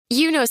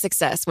You know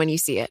success when you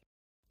see it.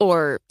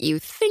 Or you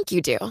think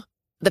you do.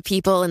 The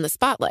people in the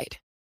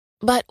spotlight.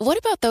 But what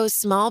about those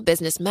small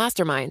business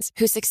masterminds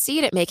who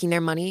succeed at making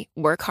their money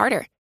work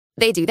harder?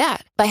 They do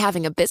that by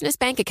having a business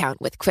bank account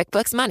with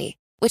QuickBooks Money,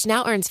 which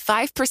now earns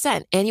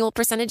 5% annual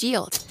percentage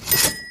yield.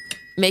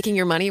 Making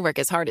your money work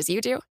as hard as you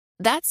do?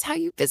 That's how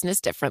you business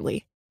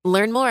differently.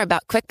 Learn more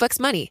about QuickBooks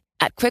Money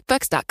at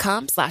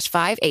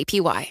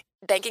quickbooks.com/5APY.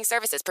 Banking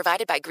services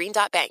provided by Green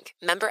Dot Bank.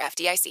 Member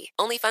FDIC.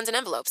 Only funds and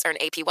envelopes earn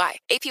APY.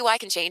 APY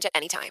can change at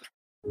any time.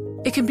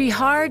 It can be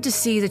hard to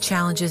see the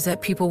challenges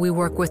that people we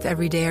work with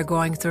every day are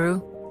going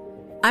through.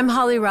 I'm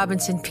Holly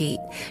Robinson Pete.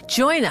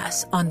 Join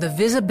us on The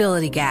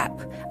Visibility Gap,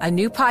 a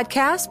new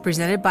podcast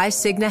presented by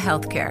Cigna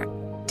Healthcare.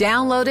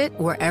 Download it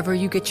wherever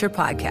you get your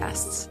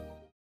podcasts.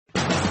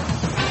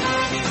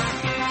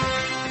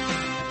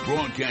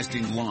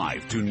 Broadcasting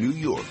live to New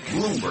York,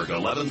 Bloomberg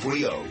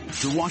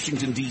 1130. To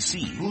Washington,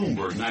 D.C.,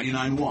 Bloomberg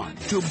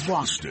 99.1. To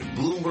Boston,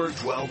 Bloomberg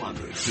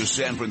 1200. To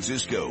San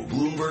Francisco,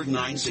 Bloomberg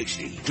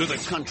 960. To the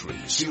country,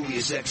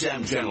 Sirius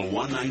XM Channel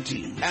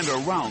 119. And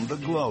around the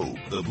globe,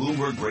 the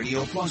Bloomberg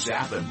Radio Plus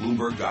app at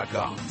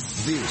Bloomberg.com.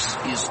 This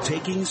is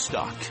Taking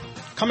Stock.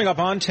 Coming up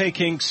on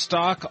Taking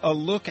Stock, a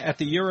look at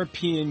the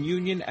European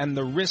Union and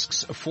the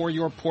risks for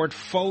your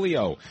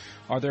portfolio.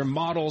 Are there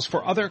models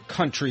for other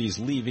countries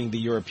leaving the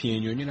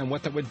European Union and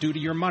what that would do to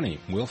your money?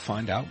 We'll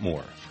find out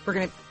more. We're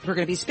going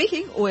to be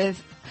speaking with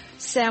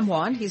Sam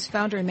Wan. He's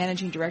founder and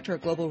managing director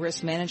at Global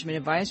Risk Management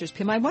Advisors.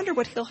 Pim, I wonder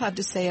what he'll have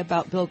to say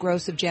about Bill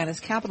Gross of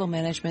Janus Capital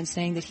Management,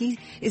 saying that he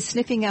is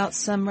sniffing out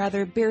some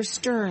rather Bear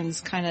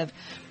Stearns kind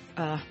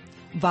of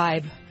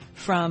vibe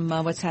from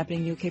what's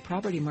happening in the UK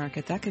property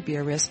market. That could be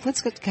a risk.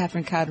 Let's get to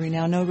Catherine Cowdery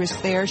now. No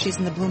risk there. She's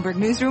in the Bloomberg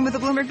newsroom with the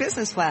Bloomberg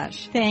Business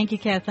Flash. Thank you,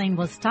 Kathleen.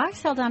 Well,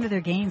 stocks held onto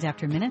their gains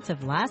after minutes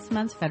of last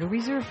month's Federal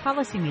Reserve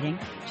policy meeting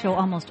show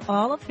almost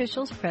all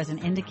officials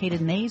present indicated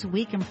May's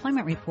weak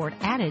employment report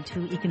added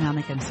to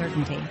economic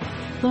uncertainty.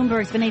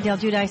 Bloomberg's Vinay Del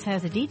Giudice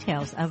has the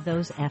details of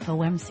those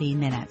FOMC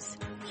minutes.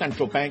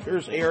 Central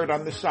bankers erred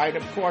on the side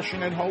of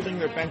caution in holding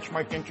their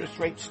benchmark interest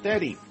rate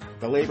steady.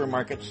 The labor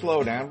market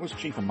slowdown was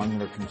chief among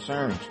their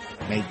concerns.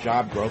 May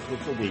job growth was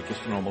the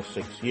weakest in almost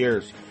 6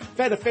 years.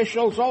 Fed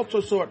officials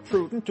also saw it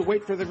prudent to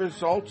wait for the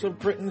results of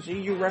Britain's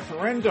EU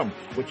referendum,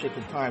 which at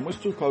the time was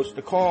too close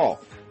to call.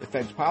 The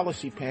Fed's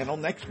policy panel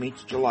next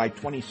meets July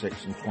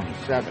 26 and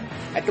 27.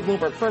 At the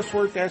Bloomberg First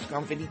Word Desk,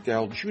 I'm Vinny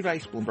Del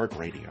Giudice, Bloomberg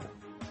Radio.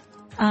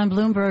 On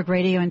Bloomberg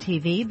Radio and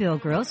TV, Bill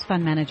Gross,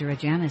 fund manager at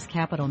Janus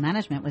Capital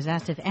Management, was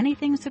asked if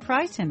anything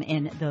surprised him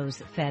in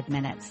those Fed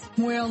minutes.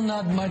 Well,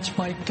 not much,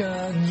 Mike.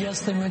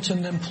 Yes, they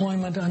mentioned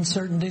employment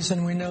uncertainties,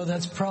 and we know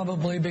that's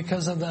probably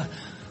because of the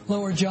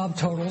lower job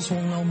totals.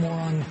 We'll know more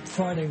on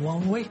Friday,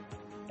 won't we?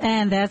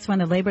 And that's when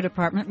the Labor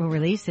Department will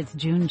release its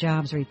June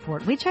jobs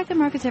report. We check the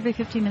markets every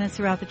 15 minutes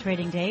throughout the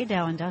trading day.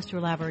 Dow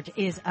Industrial Average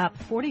is up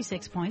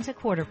 46 points,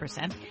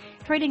 0.25%,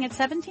 trading at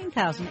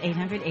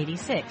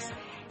 17,886.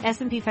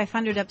 S&P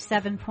 500 up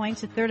 7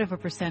 points,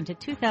 0.33%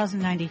 at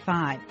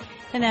 2,095.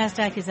 The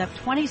Nasdaq is up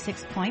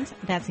 26 points.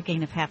 That's a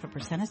gain of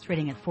 0.5%. It's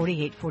trading at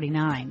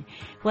 48.49.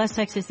 West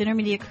Texas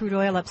Intermediate crude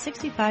oil up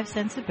 65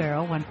 cents a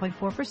barrel,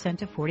 1.4%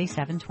 to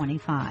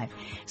 47.25.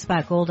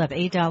 Spot gold up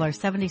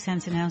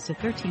 $8.70 an ounce to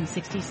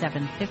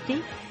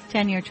 1367.50.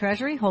 10-year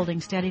Treasury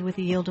holding steady with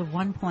a yield of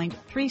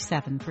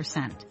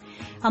 1.37%.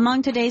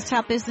 Among today's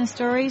top business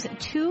stories,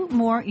 2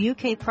 more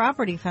UK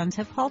property funds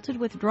have halted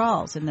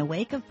withdrawals in the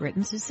wake of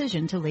Britain's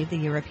decision to leave the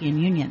European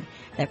Union.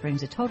 That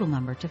brings a total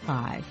number to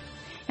 5.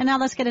 And now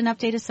let's get an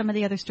update of some of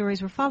the other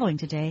stories we're following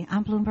today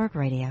on Bloomberg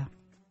Radio.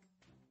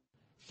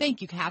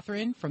 Thank you,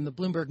 Catherine. From the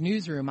Bloomberg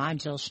Newsroom, I'm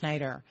Jill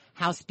Schneider.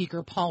 House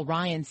Speaker Paul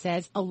Ryan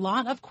says a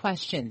lot of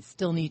questions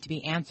still need to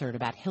be answered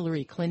about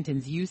Hillary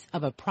Clinton's use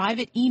of a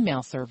private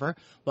email server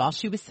while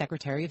she was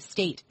Secretary of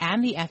State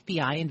and the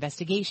FBI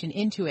investigation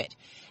into it.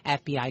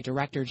 FBI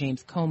Director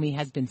James Comey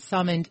has been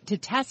summoned to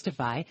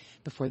testify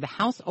before the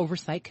House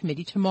Oversight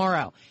Committee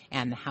tomorrow,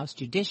 and the House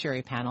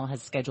Judiciary Panel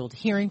has scheduled a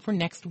hearing for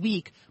next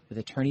week with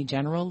Attorney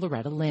General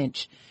Loretta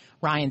Lynch.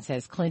 Ryan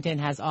says Clinton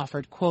has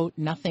offered, quote,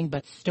 nothing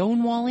but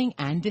stonewalling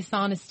and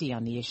dishonesty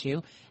on the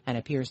issue and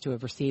appears to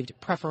have received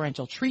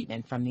preferential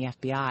treatment from the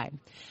FBI.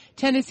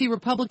 Tennessee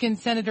Republican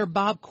Senator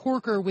Bob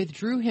Corker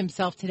withdrew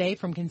himself today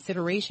from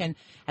consideration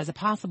as a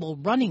possible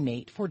running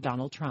mate for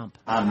Donald Trump.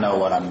 I know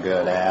what I'm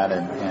good at,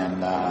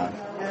 and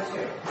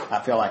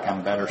I feel like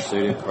I'm better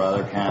suited for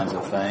other kinds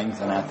of things,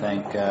 and I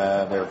think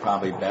there are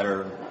probably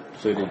better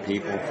suited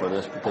people for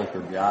this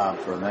particular job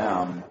for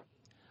them.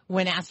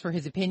 When asked for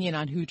his opinion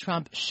on who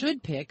Trump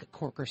should pick,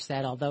 Corker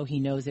said although he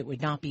knows it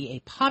would not be a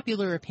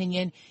popular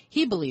opinion,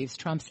 he believes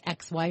Trump's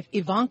ex-wife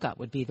Ivanka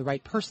would be the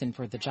right person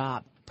for the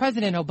job.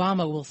 President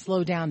Obama will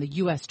slow down the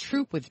U.S.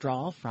 troop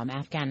withdrawal from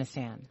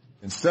Afghanistan.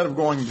 Instead of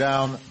going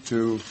down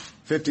to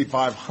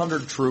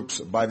 5,500 troops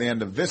by the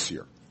end of this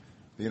year,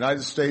 the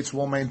United States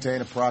will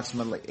maintain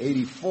approximately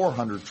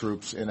 8,400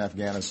 troops in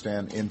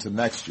Afghanistan into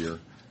next year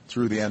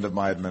through the end of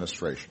my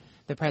administration.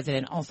 The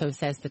president also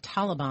says the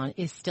Taliban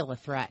is still a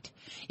threat.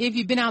 If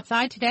you've been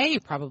outside today, you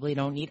probably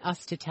don't need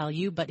us to tell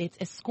you, but it's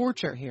a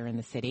scorcher here in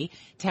the city.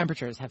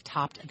 Temperatures have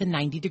topped the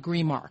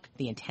 90-degree mark.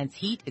 The intense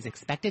heat is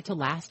expected to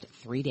last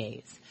 3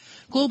 days.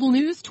 Global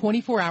news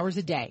 24 hours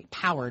a day,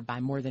 powered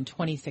by more than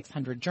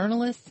 2,600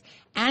 journalists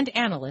and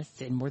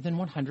analysts in more than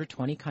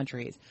 120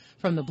 countries.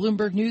 From the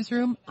Bloomberg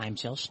Newsroom, I'm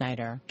Jill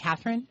Schneider.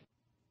 Catherine?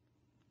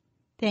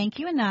 Thank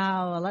you. And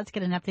now let's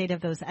get an update of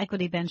those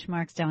equity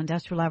benchmarks. Dow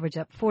Industrial Average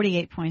up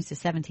 48 points to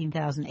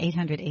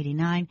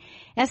 17,889.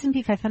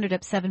 S&P 500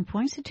 up 7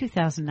 points to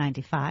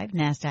 2,095.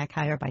 NASDAQ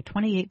higher by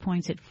 28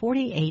 points at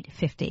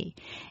 4850.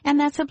 And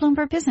that's a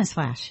Bloomberg Business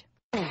Flash.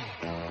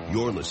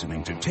 You're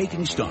listening to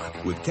Taking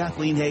Stock with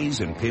Kathleen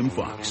Hayes and Pimm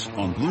Fox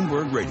on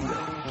Bloomberg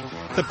Radio.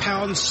 The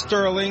pound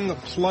sterling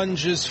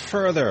plunges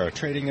further,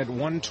 trading at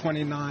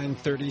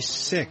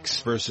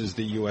 129.36 versus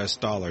the U.S.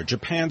 dollar.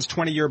 Japan's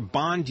 20-year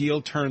bond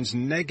yield turns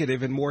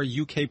negative and more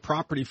UK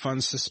property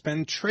funds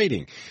suspend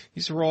trading.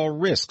 These are all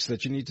risks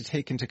that you need to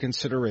take into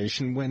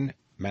consideration when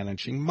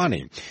managing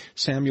money.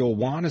 Samuel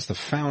Wan is the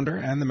founder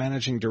and the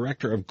managing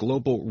director of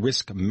Global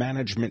Risk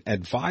Management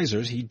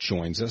Advisors. He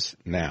joins us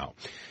now.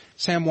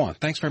 Sam Wan,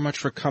 thanks very much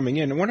for coming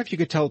in. I wonder if you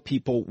could tell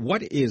people,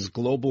 what is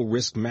Global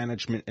Risk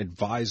Management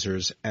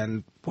Advisors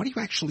and what do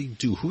you actually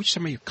do? Who are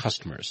some of your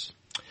customers?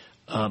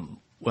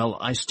 Well,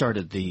 I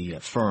started the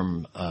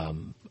firm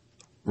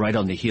right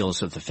on the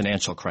heels of the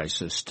financial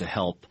crisis to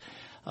help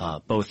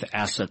both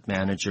asset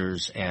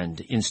managers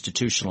and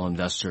institutional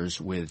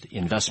investors with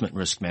investment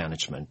risk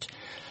management.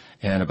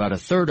 And about a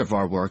third of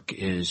our work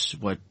is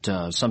what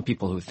some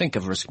people who think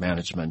of risk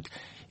management,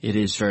 it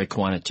is very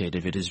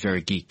quantitative, it is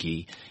very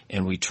geeky,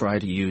 and we try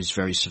to use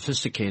very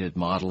sophisticated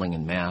modeling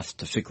and math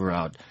to figure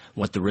out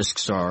what the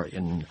risks are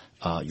in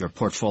your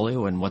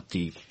portfolio and what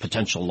the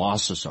potential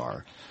losses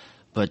are.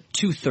 But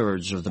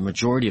two-thirds or the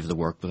majority of the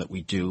work that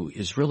we do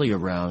is really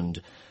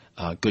around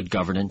good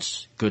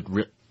governance,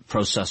 good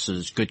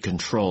processes, good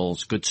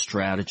controls, good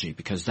strategy,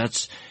 because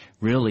that's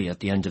really, at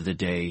the end of the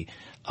day,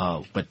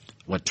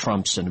 what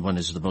trumps and what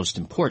is the most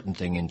important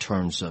thing in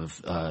terms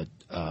of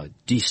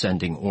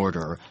descending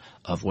order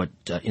of what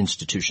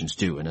institutions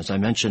do. And as I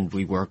mentioned,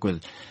 we work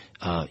with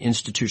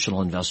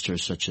institutional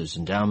investors such as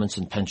endowments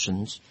and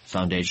pensions,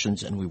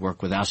 foundations, and we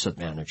work with asset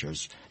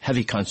managers,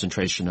 heavy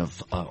concentration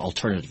of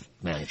alternative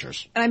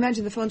managers. And I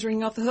imagine the phone's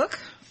ringing off the hook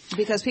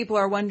because people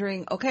are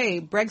wondering,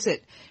 okay, Brexit,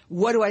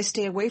 what do I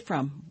stay away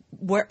from?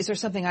 Is there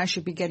something I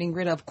should be getting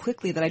rid of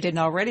quickly that I didn't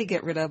already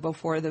get rid of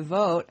before the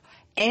vote?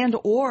 And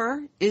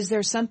or is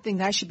there something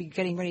that I should be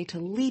getting ready to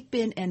leap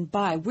in and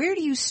buy? Where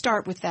do you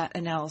start with that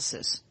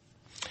analysis?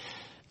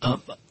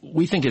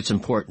 We think it's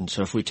important.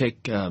 So if we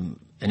take an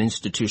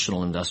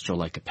institutional investor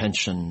like a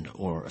pension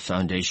or a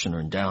foundation or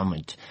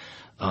endowment,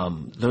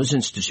 those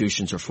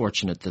institutions are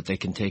fortunate that they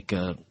can take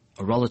a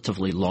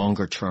relatively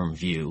longer-term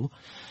view.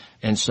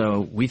 And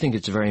so we think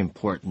it's very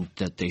important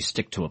that they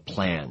stick to a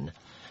plan.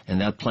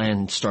 And that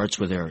plan starts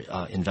with their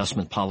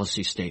investment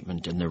policy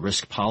statement and their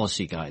risk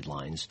policy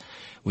guidelines.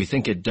 We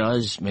think it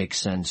does make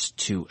sense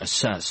to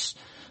assess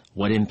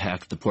what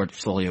impact the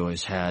portfolio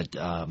has had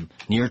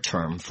near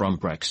term from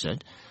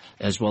Brexit,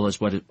 as well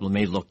as what it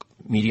may look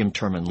medium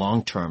term and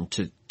long term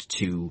to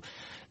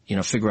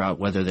figure out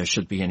whether there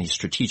should be any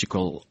strategic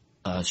or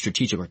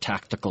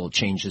tactical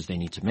changes they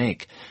need to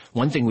make.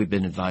 One thing we've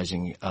been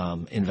advising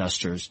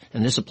investors,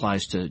 and this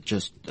applies to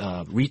just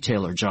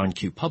retail or John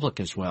Q. Public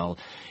as well,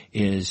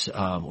 is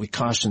we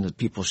caution that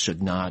people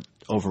should not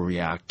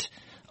overreact,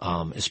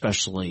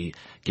 especially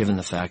given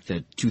the fact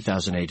that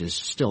 2008 is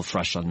still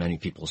fresh on many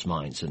people's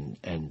minds, and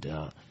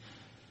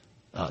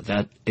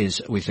that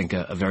is, we think,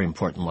 a very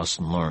important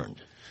lesson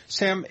learned.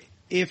 Sam,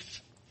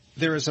 if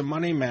there is a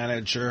money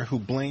manager who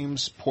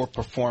blames poor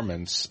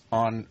performance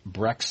on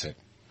Brexit,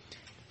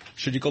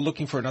 should you go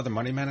looking for another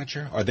money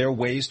manager? Are there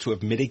ways to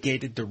have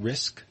mitigated the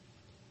risk?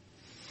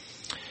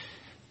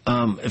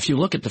 If you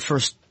look at the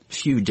first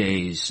few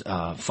days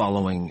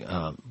following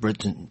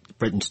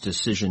Britain's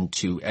decision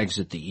to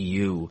exit the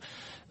EU,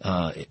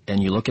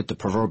 and you look at the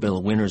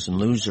proverbial winners and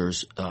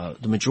losers,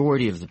 the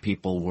majority of the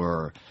people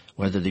were,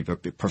 whether they were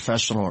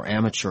professional or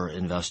amateur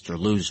investor,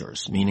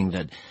 losers, meaning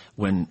that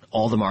when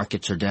all the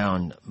markets are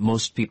down,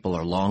 most people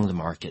are long the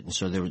market, and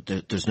so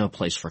there's no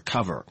place for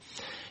cover.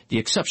 The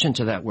exception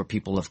to that were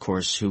people, of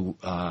course, who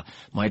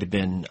might have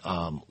been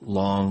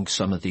long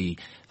some of the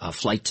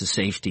flight to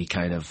safety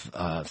kind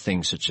of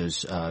things, such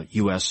as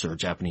U.S. or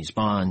Japanese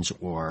bonds,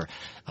 or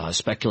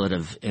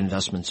speculative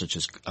investments such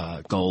as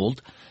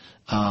gold.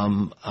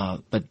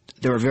 But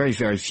there are very,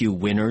 very few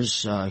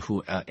winners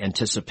who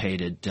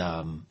anticipated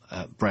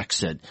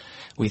Brexit.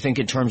 We think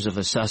in terms of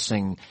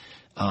assessing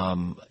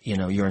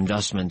your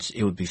investments,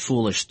 it would be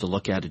foolish to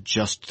look at it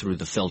just through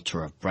the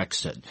filter of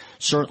Brexit.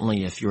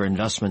 Certainly, if your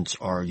investments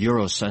are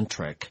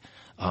Eurocentric,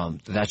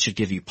 that should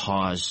give you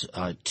pause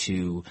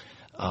to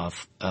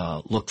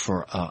look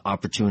for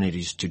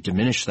opportunities to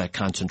diminish that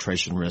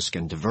concentration risk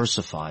and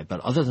diversify. But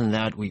other than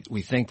that,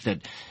 we think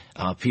that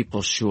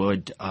people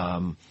should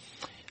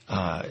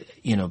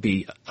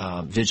be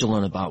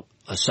vigilant about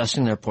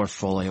assessing their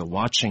portfolio,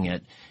 watching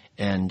it,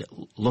 and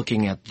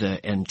looking at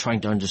and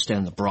trying to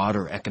understand the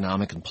broader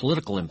economic and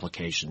political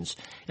implications.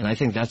 And I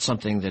think that's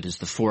something that is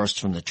the forest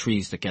from the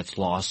trees that gets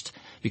lost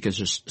because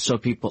there's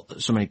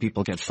so many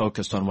people get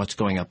focused on what's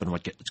going up and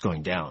what's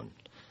going down.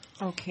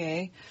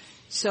 Okay.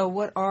 So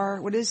what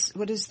is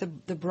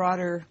the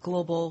broader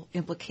global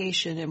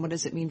implication, and what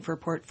does it mean for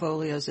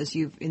portfolios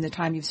in the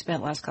time you've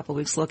spent last couple of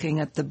weeks looking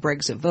at the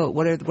Brexit vote?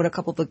 What are a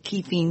couple of the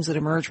key themes that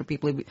emerge for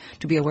people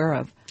to be aware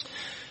of?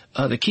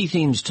 The key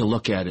themes to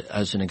look at,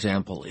 as an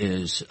example,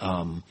 is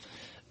the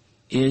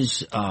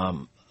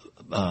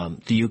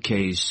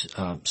UK's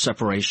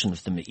separation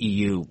from the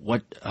EU.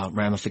 What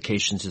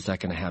ramifications is that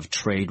going to have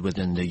trade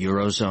within the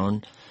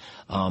Eurozone?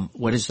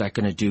 What is that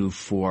going to do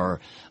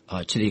for,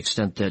 to the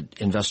extent that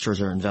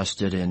investors are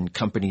invested in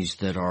companies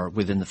that are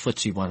within the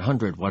FTSE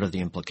 100? What are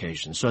the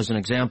implications? So, as an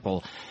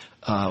example,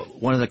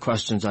 one of the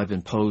questions I've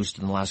been posed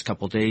in the last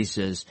couple of days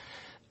is,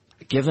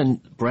 given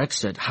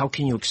Brexit, how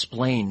can you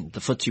explain the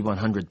FTSE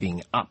 100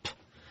 being up?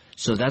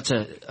 So that's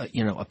a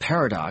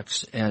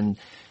paradox. And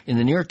in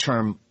the near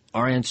term,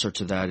 our answer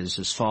to that is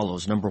as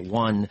follows. Number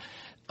one,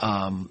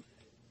 some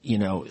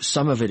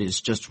of it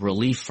is just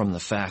relief from the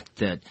fact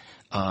that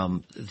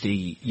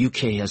the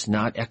UK has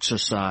not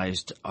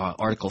exercised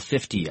Article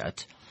 50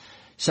 yet.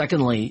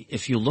 Secondly,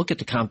 if you look at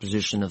the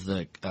composition of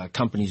the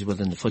companies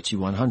within the FTSE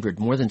 100,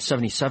 more than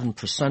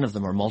 77% of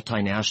them are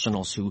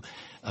multinationals who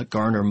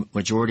garner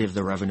majority of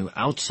their revenue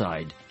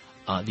outside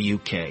the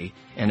UK,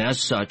 and as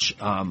such,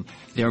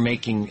 they're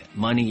making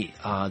money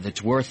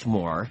that's worth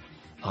more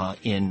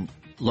in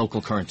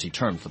local currency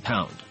terms, the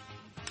pound.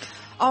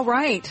 All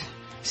right.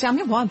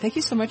 Samuel Wan, thank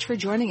you so much for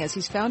joining us.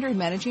 He's founder and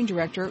managing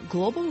director,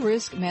 Global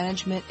Risk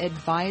Management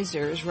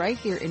Advisors, right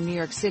here in New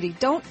York City.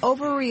 Don't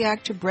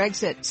overreact to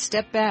Brexit.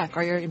 Step back.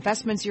 Are your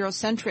investments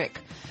Eurocentric?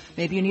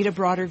 Maybe you need a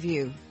broader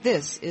view.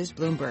 This is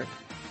Bloomberg.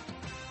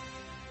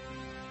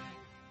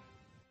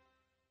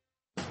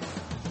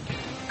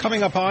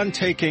 Coming up on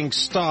Taking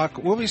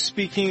Stock, we'll be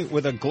speaking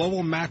with a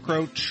global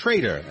macro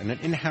trader and an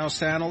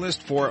in-house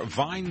analyst for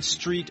Vine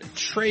Street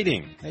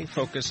Trading. They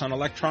focus on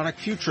electronic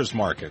futures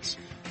markets.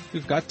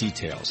 We've got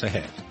details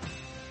ahead.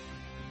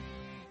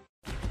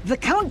 The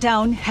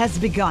countdown has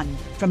begun.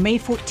 From May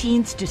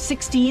 14th to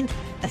 16th,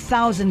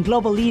 1,000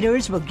 global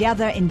leaders will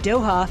gather in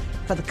Doha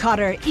for the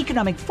Qatar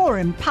Economic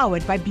Forum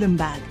powered by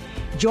Bloomberg.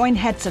 Join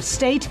heads of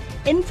state,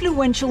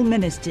 influential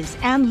ministers,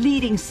 and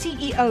leading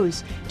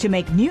CEOs to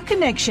make new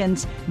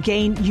connections,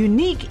 gain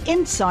unique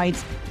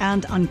insights,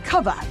 and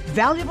uncover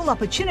valuable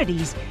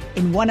opportunities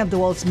in one of the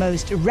world's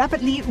most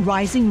rapidly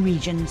rising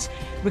regions.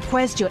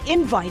 Request your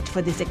invite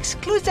for this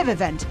exclusive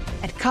event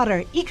at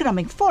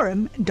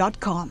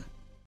QatarEconomicForum.com.